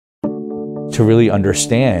to really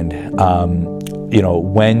understand,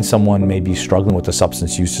 when someone may be struggling with a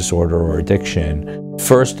substance use disorder or addiction,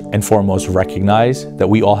 first and foremost, recognize that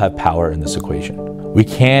we all have power in this equation. We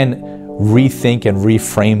can rethink and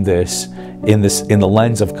reframe this in the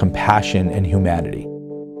lens of compassion and humanity.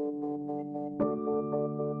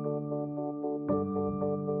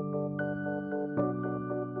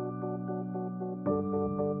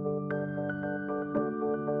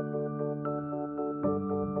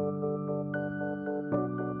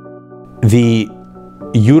 The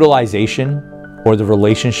utilization or the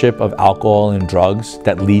relationship of alcohol and drugs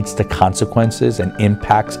that leads to consequences and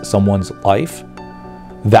impacts someone's life,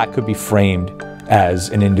 that could be framed as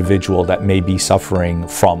an individual that may be suffering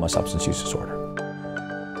from a substance use disorder.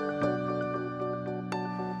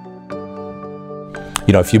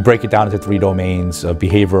 If you break it down into 3 domains of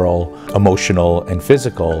behavioral, emotional, and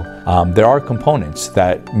physical, there are components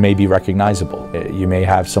that may be recognizable. You may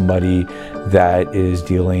have somebody that is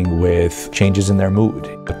dealing with changes in their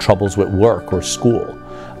mood, troubles with work or school,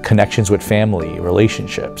 connections with family,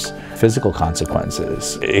 relationships, physical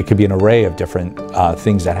consequences. It could be an array of different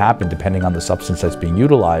things that happen depending on the substance that's being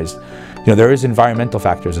utilized. There is environmental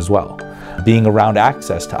factors as well. Being around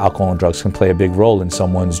access to alcohol and drugs can play a big role in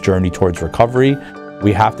someone's journey towards recovery.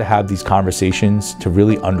 We have to have these conversations to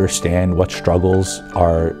really understand what struggles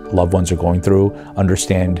our loved ones are going through,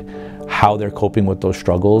 understand how they're coping with those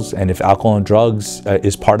struggles, and if alcohol and drugs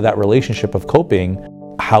is part of that relationship of coping,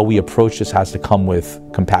 how we approach this has to come with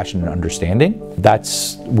compassion and understanding.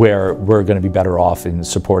 That's where we're going to be better off in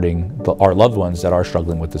supporting our loved ones that are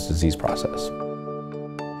struggling with this disease process.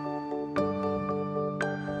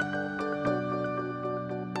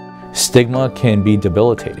 Stigma can be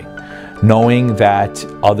debilitating. Knowing that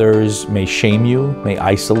others may shame you, may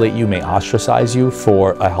isolate you, may ostracize you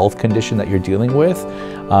for a health condition that you're dealing with,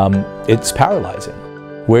 it's paralyzing.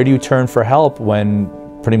 Where do you turn for help when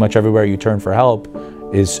pretty much everywhere you turn for help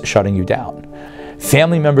is shutting you down?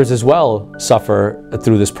 Family members as well suffer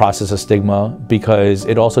through this process of stigma because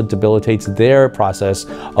it also debilitates their process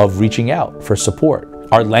of reaching out for support.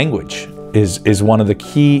 Our language is one of the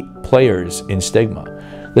key players in stigma.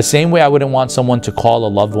 The same way I wouldn't want someone to call a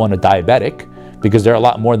loved one a diabetic, because they're a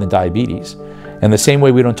lot more than diabetes. And the same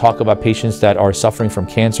way we don't talk about patients that are suffering from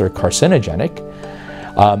cancer carcinogenic,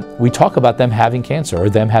 we talk about them having cancer or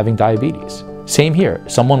them having diabetes. Same here,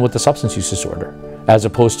 someone with a substance use disorder, as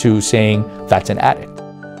opposed to saying that's an addict.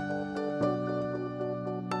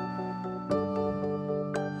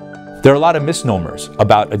 There are a lot of misnomers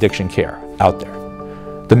about addiction care out there.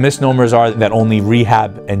 The misnomers are that only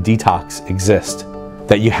rehab and detox exist,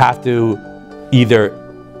 that you have to either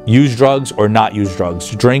use drugs or not use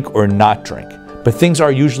drugs, drink or not drink. But things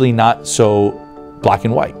are usually not so black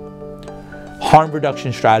and white. Harm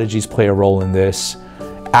reduction strategies play a role in this.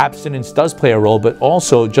 Abstinence does play a role, but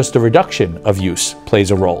also just the reduction of use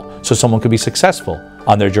plays a role, so someone could be successful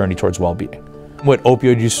on their journey towards well-being. With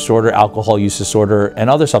opioid use disorder, alcohol use disorder, and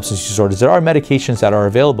other substance use disorders, there are medications that are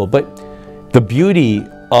available, but the beauty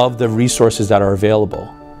of the resources that are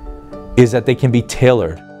available is that they can be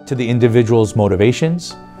tailored to the individual's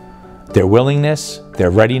motivations, their willingness,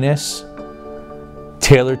 their readiness,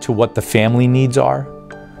 tailored to what the family needs are.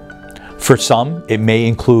 For some, it may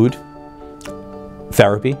include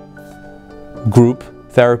therapy, group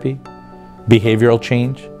therapy, behavioral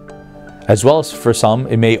change, as well as for some,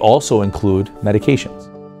 it may also include medications.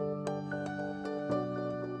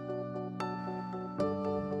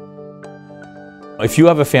 If you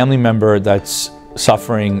have a family member that's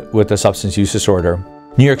suffering with a substance use disorder,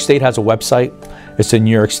 New York State has a website. It's the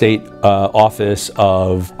New York State Office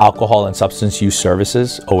of Alcohol and Substance Use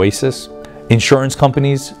Services, OASIS. Insurance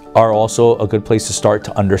companies are also a good place to start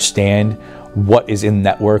to understand what is in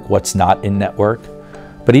network, what's not in network.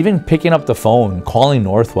 But even picking up the phone, calling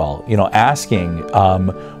Northwell, asking,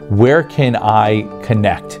 where can I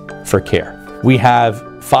connect for care? We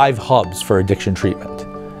have 5 hubs for addiction treatment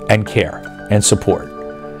and care and support.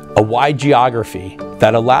 A wide geography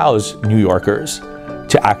that allows New Yorkers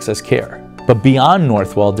to access care. But beyond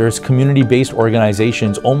Northwell, there's community-based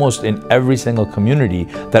organizations almost in every single community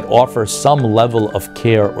that offer some level of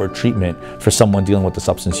care or treatment for someone dealing with a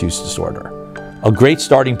substance use disorder. A great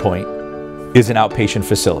starting point is an outpatient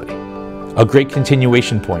facility. A great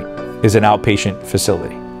continuation point is an outpatient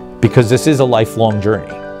facility, because this is a lifelong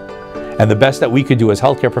journey. And the best that we could do as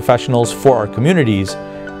healthcare professionals for our communities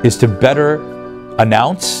is to better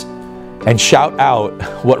announce and shout out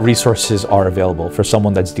what resources are available for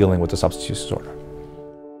someone that's dealing with a substance use disorder.